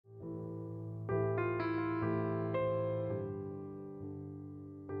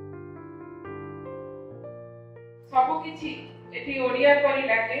किछि एठी ओडिया परि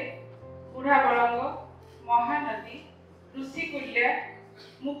लागे बुढ़ा बळंग महानदी ऋषिकुल्या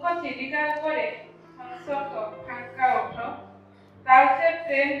मुख चिलिका उपरे हंसक फांका ओठ तालसे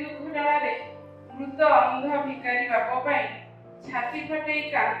ट्रेन दुर्घटना मृत अंध भिकारी बाप पाई छाती फटेई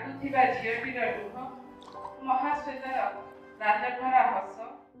कांदुथिबा झियटीर लुह महाश्वेतर राजभरा हस।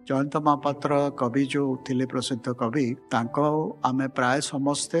 जयंत महापात्र कवि जो थिले प्रसिद्ध कवि तांको आमे प्राय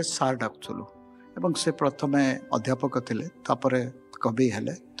समस्ते सार डाकुलु एवं से प्रथमे अध्यापक थिले तापरे कवि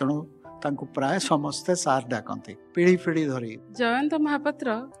हेले तेणु तांको प्राय समस्ते सार डाकंती पीढ़ी पीढ़ी धरी। जयंत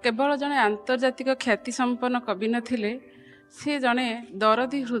महापात्र केवल जने आंतर्जातिक ख्याति संपन्न कवि नथिले से जने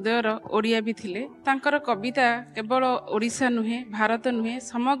दरदी हृदयर ओडिया भी थिले। तांकर कविता केवल ओडिशा नुहे भारत नुहे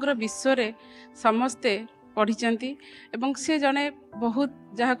समग्र विश्व रे समस्ते पढ़ी एवं से जने बहुत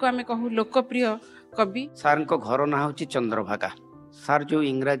जहाँ को आमे कहू लोकप्रिय कवि। सार को घर ना हूँ चंद्रभागा। सार जो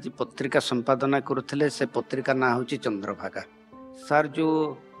इंग्राजी पत्रिका संपादना करुले से पत्रिका ना हूँ चंद्रभागा। सार जो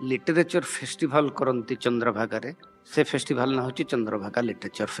लिटरेचर फेस्टिवल करती चंद्रभागा रे से फेस्टिवल ना हूँ चंद्रभागा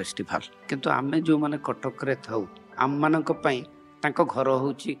लिटरेचर फेस्टिवल। किंतु आमे जो माने कटक रे थाउ आम मानक पई तांको घर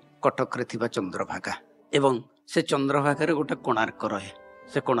हूँ कटक रे थिबा चंद्रभागा एवं से चंद्रभागा रे गोटे कोणार्क रहे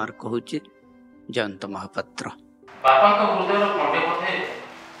से कोणार्क हूँ जयंत महापात्र। बापा का हृदय खंडे पथे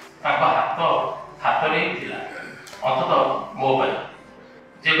हाथ हाथ रे थिला अंतत मो पाई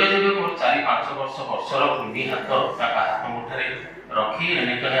जेबे जेबे मोर 4-5 वर्षर भूमि हाथ हाथ मुठारे रखी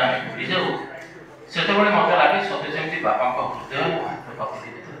एने कने आमे घुरी जाऊ सेते बळे मते लागे सते जेमति बापा का हृदय मो हाथ पाखरे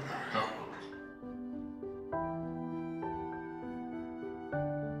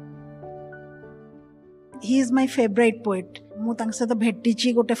He is my favorite poet. मु तांक सहित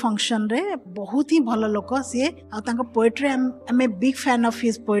भेटिची गोटे फंक्शन रे बहुत ही भल लोक सी आ तांक poetry I M a big fan of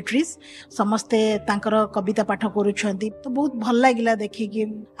his poetries समस्ते तांकर कविता पाठ करूछंती तो बहुत भल लागिला देखि कि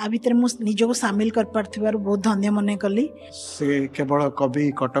आ भीतर मु निजो को शामिल कर परथिबार बहुत धन्य मने कली। से केवल कवि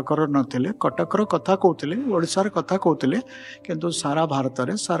कटकर नथिले कटकर कथा कहउथिले ओडिसार कथा कहउथिले किंतु सारा भारत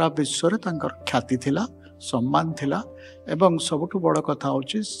रे सारा विश्व रे तांकर ख्याति थिला सम्मान थिला एवं सबटु बड़ कथा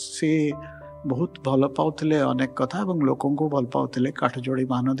होची से बहुत भल पाउथिले अनेक कथा एवं लोकन को भल पाउथिले काठजोड़ी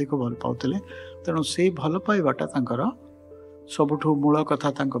महानदी को भल पाउथिले तेणु से भल पाइबाटा तांकर सबुठु मूल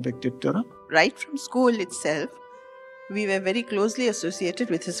कथा तांको व्यक्तित्वर। Right from school itself, we were very closely associated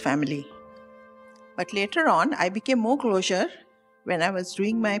with his family. But later on, I became more closer when I was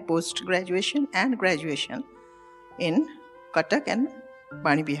doing my post-graduation and graduation in Cuttack and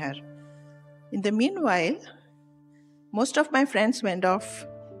Bani Bihar. In the meanwhile, most of my friends went off.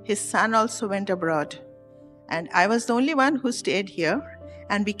 His son also went abroad. And I was the only one who stayed here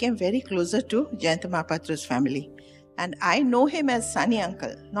and became very closer to Jayanta Mahapatra's family. And I know him as Sunny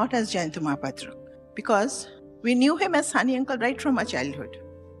Uncle, not as Jayanta Mahapatra, because we knew him as Sunny Uncle right from our childhood.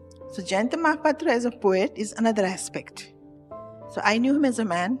 So Jayanta Mahapatra as a poet is another aspect. So I knew him as a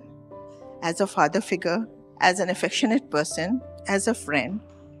man, as a father figure, as an affectionate person, as a friend,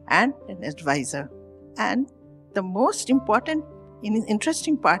 and an advisor. And the most important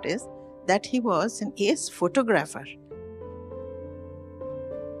interesting part is that he was an ace photographer.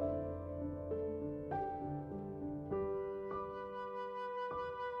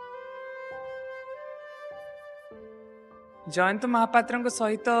 Jayant Mahapatra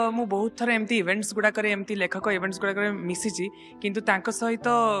सहित मु बहुत थर एमती events गुड़ाक एमती लेखक events गुड़ाक मिसी किंतु तांको सहित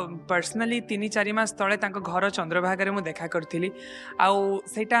पर्सनाली 3-4 मास तले घर चंद्रभागा रे मु देखा करथिली आउ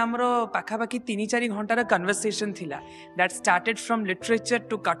सेटा हमरो पाखापाखि 3-4 घंटार कन्वर्सेशन थिला that started from literature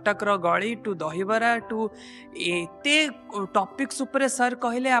to Cuttack रो गली टू दहीबरा टू एते टॉपिक्स ऊपर सर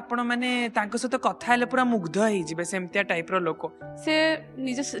कहले आपण माने तांको सहित कथा हेले पूरा मुग्ध होई जिवे सेमतिया टाइप रो लोक से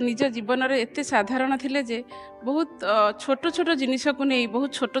निज जीवन रे एते साधारण थिले जे बहुत छोट छोट जिनिस को नहीं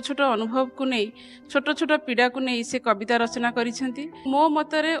बहुत छोट छोट अनुभव को नहीं छोट छोट पीड़ा को नहीं से कविता रचना करिसेंती। मो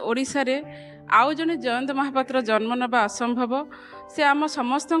मतरे ओडिशा रे आउ जने जयंत महापात्र जन्म नबा असंभव से आम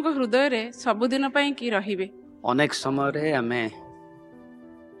समस्त हृदय रे सबुदिन पई कि रहिबे। अनेक समय रे आमे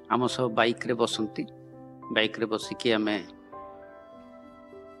आम सब बाइक रे बसंती बाइक रे बसिकी आमे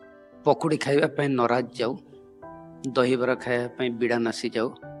पकुड़ी खाइबा पई नराज जाऊ दहीबरा खाइबा पई बिड़ा नासी जाऊ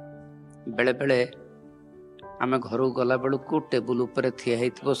बेले बेले आमे घर गला बेलू टेबुल उपर ठिया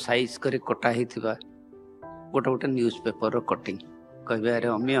होइथिबो साइज करे कटा होइथिबा गोटे गोटे न्यूज पेपर कटिंग कहबे अरे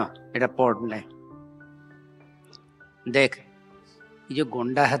अमिय एटा पढ़ ना देख ये जो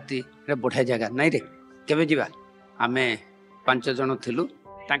गोंडा हाथी एटा बढ़िया जगह नहीं रे केबे जीवा आमे 5 जन थिलु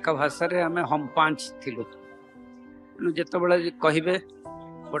तांका भाषा रे आमे हम 5 थिलु जेते बेले कहबे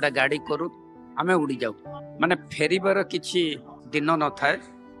गोटे गाड़ी करू आमे उड़ी जाऊ माने फेरीबार किछि दिन न थाए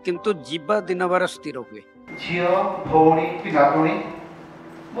किंतु जीवा दिन बार स्थिर हुए झियो भौणी कि नातुणी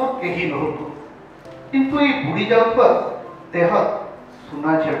मोर केही नहुतु किंतु ये बुड़ी जाउथबा देह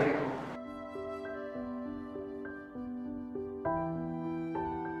सुना झिलके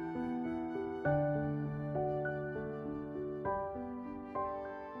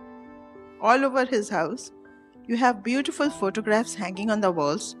All over his house, you have beautiful photographs hanging on the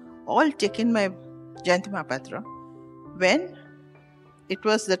walls, all taken by Jayanta Mahapatra. When it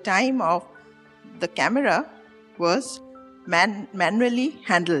was the time of the camera was manually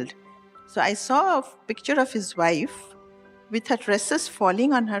handled. So I saw a picture of his wife with her tresses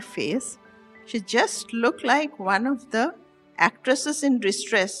falling on her face. She just looked like one of the actresses in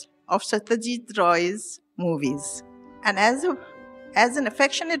distress of Satyajit Roy's movies. And as an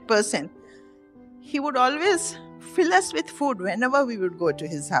affectionate person, he would always fill us with food whenever we would go to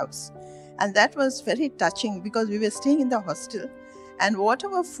his house. And that was very touching because we were staying in the hostel, and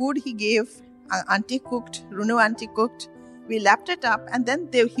whatever food he gave, auntie cooked, Runu auntie cooked, we lapped it up and then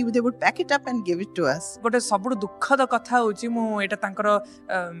they would pack it up and give it to us. गोटे सबुठ दुखद कथा होची मु एटा तांकर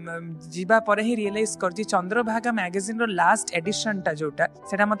जीवा परे ही realise करची Chandrabhaga magazine रो last addition टा जोटा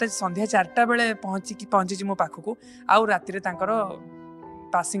सेटा मते संध्या 4टा बेले पहुंची मो पाखकू आउ राति रे तांकर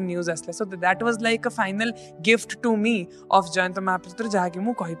passing news asle. So that was like a final gift to me of Jayanta Mahapatra jaha ki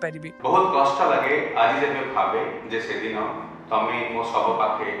mu कहि परिबी. बहुत कष्ट लगे आज जेबे भाबे जे से दिन तमे मो सब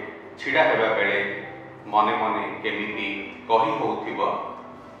पाखे छिडा हेबा बेले मने मने केमिति कहि होउथिबो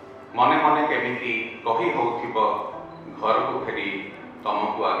मने मने केमिति कहि होउथिबो घर को फेरी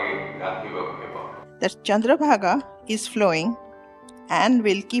तमको आगे गाथिबो हेबो. That Chandrabhaga is flowing and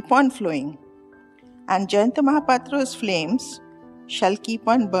will keep on flowing, and Jayanta Mahapatra's flames shall keep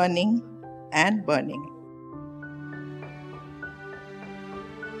on burning and burning.